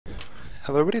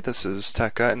Hello everybody, this is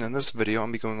Tekka, and in this video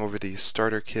I'll be going over the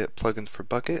StarterKit plugin for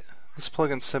Bukkit. This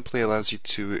plugin simply allows you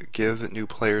to give new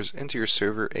players into your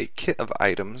server a kit of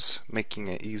items, making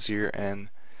it easier and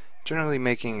generally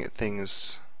making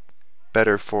things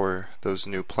better for those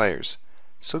new players.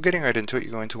 So getting right into it,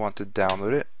 you're going to want to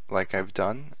download it, like I've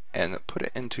done, and put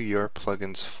it into your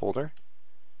plugins folder,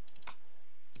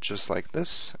 just like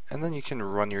this, and then you can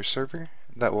run your server.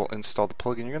 That will install the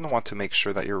plugin. You're going to want to make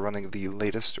sure that you're running the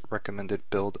latest recommended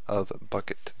build of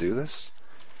Bukkit to do this.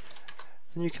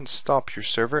 Then you can stop your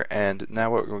server, and now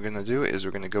what we're going to do is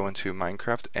we're going to go into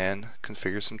Minecraft and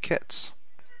configure some kits.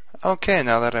 Okay,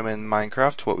 now that I'm in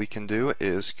Minecraft, what we can do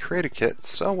is create a kit.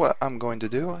 So what I'm going to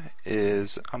do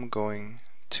is I'm going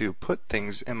to put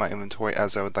things in my inventory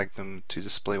as I would like them to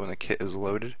display when a kit is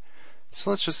loaded. So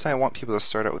let's just say I want people to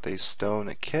start out with a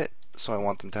stone kit, so I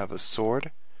want them to have a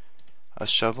sword, a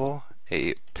shovel,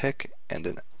 a pick, and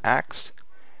an axe.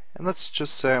 And let's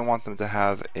just say I want them to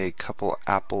have a couple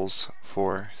apples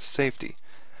for safety.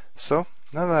 So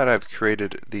now that I've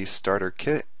created the starter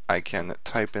kit, I can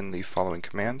type in the following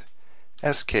command,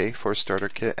 SK for starter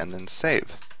kit, and then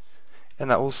save.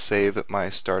 And that will save my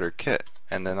starter kit.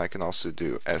 And then I can also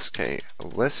do SK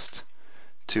list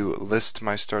to list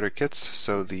my starter kits.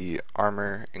 So the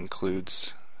armor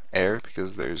includes air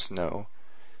because there's no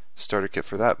starter kit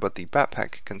for that, but the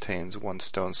backpack contains one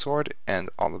stone sword and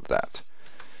all of that.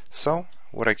 So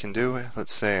what I can do,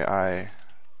 let's say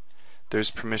there's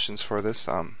permissions for this.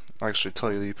 I'll actually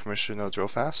tell you the permission nodes real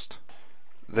fast.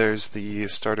 There's the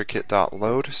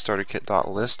StarterKit.load,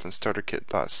 StarterKit.list, and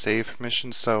StarterKit.save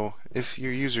permissions. So if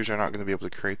your users are not going to be able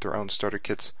to create their own starter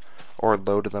kits or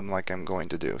load them like I'm going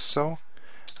to do. So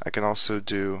I can also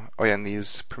do, and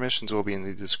these permissions will be in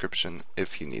the description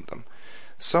if you need them.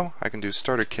 So I can do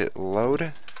StarterKit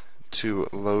load to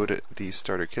load the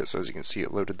starter kit. So as you can see,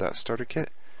 it loaded that starter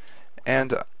kit.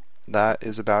 And that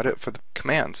is about it for the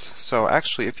commands. So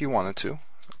actually, if you wanted to,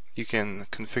 you can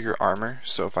configure armor.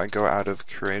 So if I go out of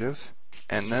creative,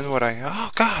 and then what I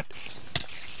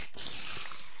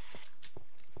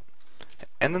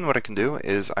can do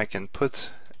is I can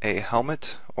put a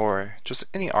helmet or just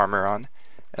any armor on,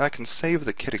 and I can save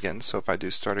the kit again. So if I do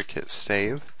StarterKit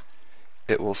save,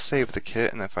 it will save the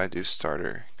kit, and if I do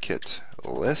starter kit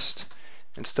list,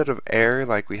 instead of air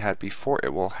like we had before,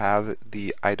 it will have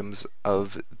the items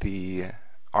of the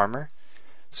armor.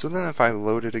 So then if I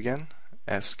load it again,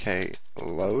 SK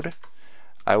load,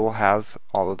 I will have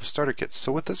all of the starter kits.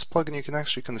 So with this plugin you can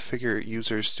actually configure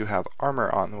users to have armor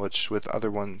on, which with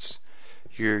other ones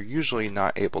you're usually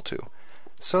not able to.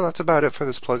 So that's about it for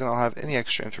this plugin. I'll have any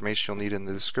extra information you'll need in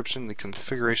the description. The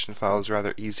configuration file is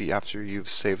rather easy after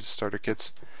you've saved starter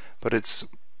kits, but it's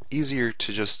easier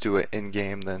to just do it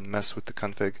in-game than mess with the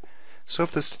config. So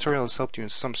if this tutorial has helped you in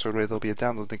some sort of way, there'll be a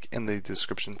download link in the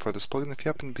description for this plugin. If you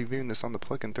happen to be viewing this on the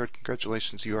plugin thread,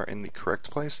 congratulations, you are in the correct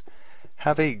place.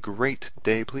 Have a great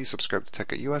day. Please subscribe to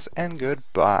Tekka US, and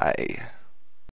goodbye.